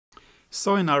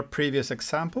So in our previous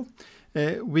example,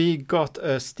 we got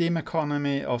a steam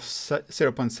economy of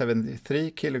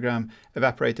 0.73 kilogram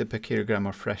evaporated per kilogram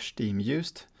of fresh steam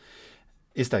used.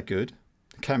 Is that good?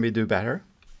 Can we do better?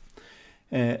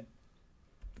 Can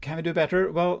we do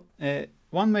better? Well,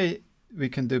 one way we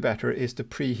can do better is to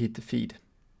preheat the feed.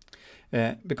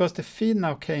 Because the feed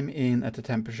now came in at a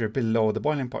temperature below the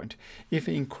boiling point. If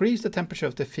we increase the temperature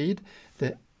of the feed,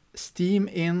 the steam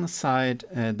inside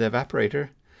the evaporator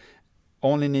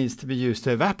only needs to be used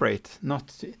to evaporate,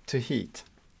 not to heat.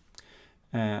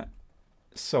 And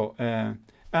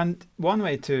one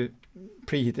way to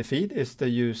preheat the feed is to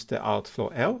use the outflow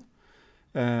L,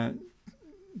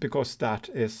 because that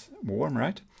is warm,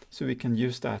 right? So we can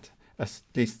use that as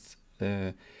least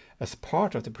as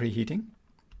part of the preheating.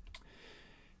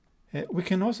 We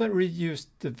can also reduce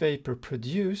the vapor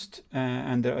produced,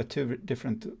 and there are two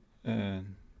different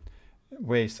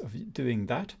ways of doing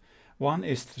that. One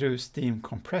is through steam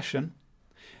compression,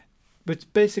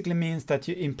 which basically means that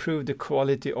you improve the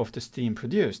quality of the steam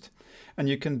produced. And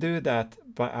you can do that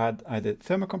by either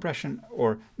thermocompression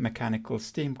or mechanical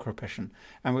steam compression,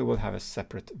 and we will have a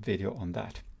separate video on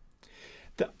that.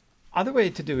 The other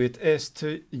way to do it is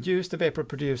to use the vapor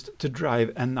produced to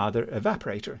drive another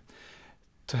evaporator,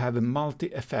 to have a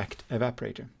multi-effect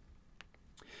evaporator.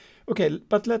 Okay,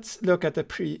 but let's look at the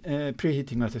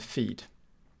preheating of the feed.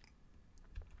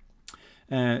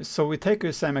 So we take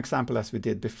the same example as we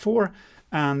did before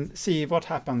and see what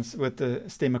happens with the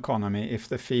steam economy if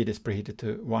the feed is preheated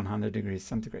to 100 degrees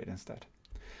centigrade instead.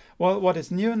 Well, what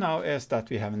is new now is that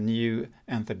we have a new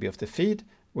enthalpy of the feed,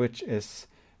 which is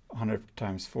 100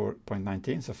 times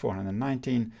 4.19, so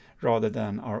 419, rather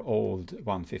than our old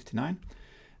 159.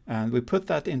 And we put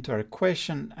that into our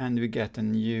equation and we get a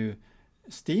new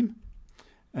steam.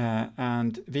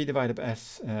 And V divided by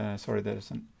S, sorry,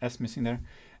 there's an S missing there.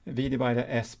 V divided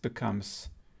by S becomes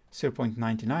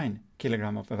 0.99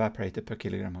 kilogram of evaporated per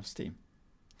kilogram of steam.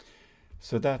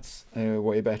 So that's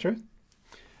way better.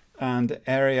 And the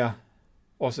area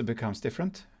also becomes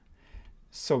different.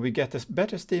 So we get a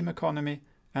better steam economy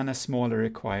and a smaller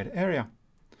required area.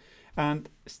 And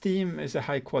steam is a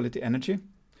high quality energy.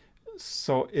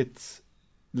 So it's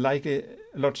likely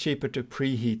a lot cheaper to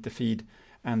preheat the feed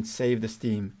and save the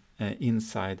steam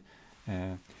inside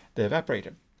the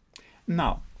evaporator.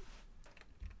 Now,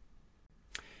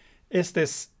 is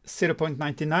this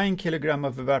 0.99 kilogram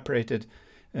of evaporated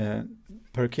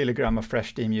per kilogram of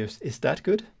fresh steam used, is that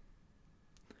good?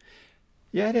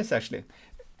 Yeah, it is actually.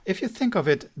 If you think of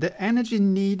it, the energy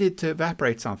needed to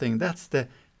evaporate something, that's the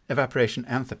evaporation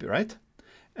enthalpy, right?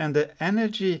 And the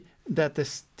energy that the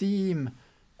steam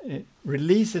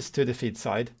releases to the feed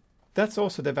side, that's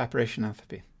also the evaporation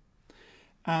enthalpy.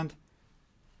 And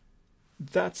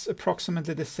that's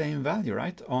approximately the same value,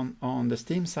 right? On the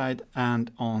steam side and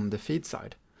on the feed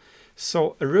side.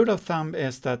 So a rule of thumb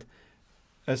is that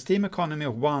a steam economy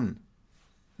of 1,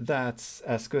 that's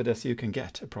as good as you can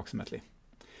get approximately.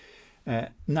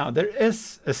 Now there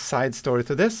is a side story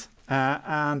to this,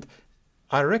 and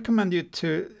I recommend you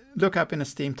to look up in a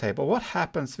steam table what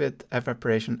happens with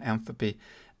evaporation enthalpy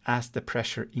as the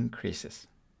pressure increases.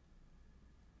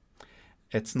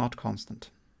 It's not constant.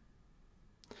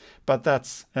 But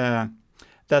that's a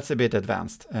bit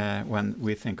advanced when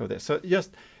we think of this. So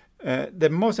just the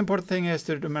most important thing is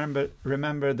to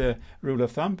remember the rule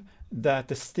of thumb that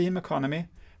the steam economy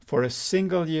for a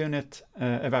single unit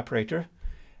evaporator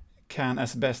can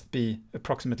as best be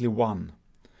approximately 1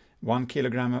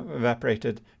 kilogram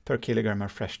evaporated per kilogram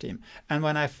of fresh steam. And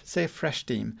when I say fresh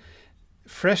steam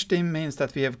means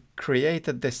that we have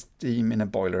created this steam in a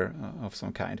boiler of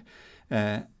some kind.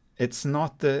 It's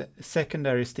not the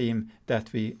secondary steam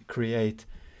that we create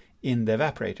in the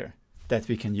evaporator that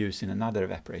we can use in another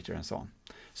evaporator and so on.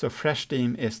 So fresh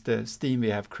steam is the steam we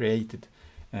have created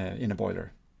in a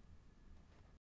boiler.